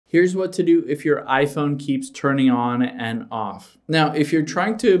Here's what to do if your iPhone keeps turning on and off. Now, if you're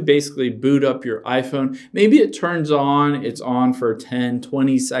trying to basically boot up your iPhone, maybe it turns on, it's on for 10,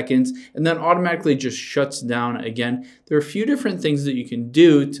 20 seconds, and then automatically just shuts down again. There are a few different things that you can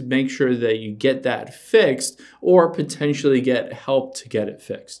do to make sure that you get that fixed or potentially get help to get it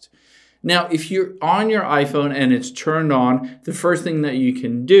fixed. Now, if you're on your iPhone and it's turned on, the first thing that you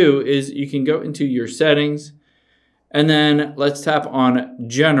can do is you can go into your settings, and then let's tap on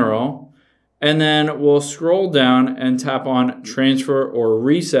General, and then we'll scroll down and tap on Transfer or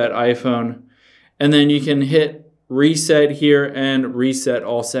Reset iPhone, and then you can hit Reset here and reset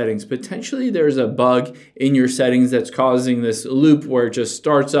all settings. Potentially there's a bug in your settings that's causing this loop where it just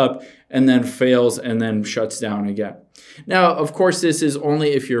starts up and then fails and then shuts down again. Now, of course, this is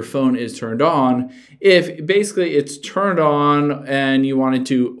only if your phone is turned on. If basically it's turned on and you wanted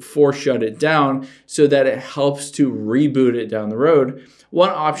to force shut it down so that it helps to reboot it down the road, one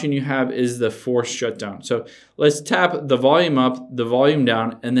option you have is the force shutdown. So let's tap the volume up, the volume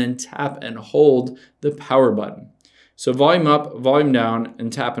down, and then tap and hold the power button. So volume up, volume down,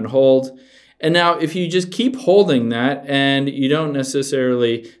 and tap and hold. And now if you just keep holding that and you don't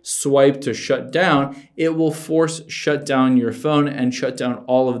necessarily swipe to shut down, it will force shut down your phone and shut down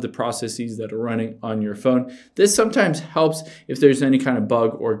all of the processes that are running on your phone. This sometimes helps if there's any kind of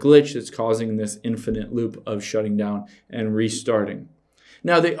bug or glitch that's causing this infinite loop of shutting down and restarting.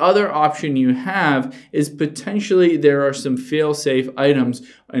 Now, the other option you have is potentially there are some fail-safe items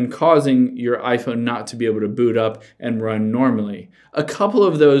and causing your iPhone not to be able to boot up and run normally. A couple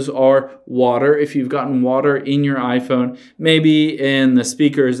of those are water. If you've gotten water in your iPhone, maybe in the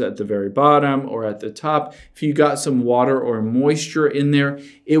speakers at the very bottom or at the top, if you got some water or moisture in there,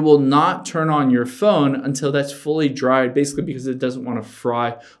 it will not turn on your phone until that's fully dried, basically because it doesn't want to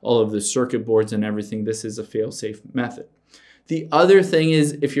fry all of the circuit boards and everything. This is a fail-safe method. The other thing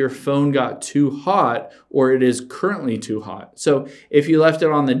is if your phone got too hot or it is currently too hot. So if you left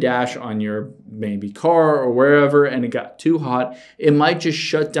it on the dash on your maybe car or wherever and it got too hot, it might just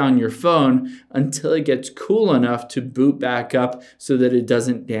shut down your phone until it gets cool enough to boot back up so that it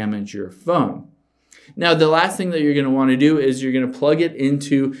doesn't damage your phone. Now, the last thing that you're going to want to do is you're going to plug it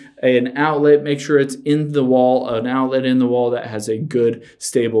into an outlet. Make sure it's in the wall, an outlet in the wall that has a good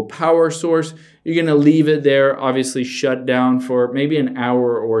stable power source. You're going to leave it there, obviously shut down for maybe an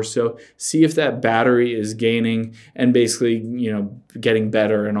hour or so. See if that battery is gaining and basically, getting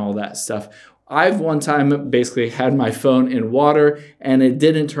better and all that stuff. I've one time basically had my phone in water and it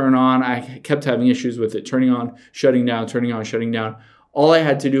didn't turn on. I kept having issues with it turning on, shutting down, turning on, shutting down. All I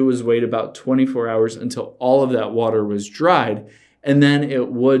had to do was wait about 24 hours until all of that water was dried, and then it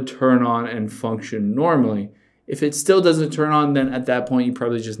would turn on and function normally. If it still doesn't turn on, then at that point, you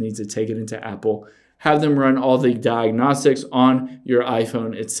probably just need to take it into Apple, have them run all the diagnostics on your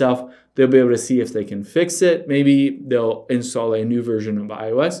iPhone itself. They'll be able to see if they can fix it. Maybe they'll install a new version of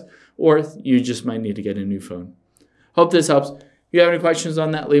iOS, or you just might need to get a new phone. Hope this helps. If you have any questions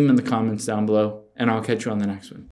on that, leave them in the comments down below, and I'll catch you on the next one.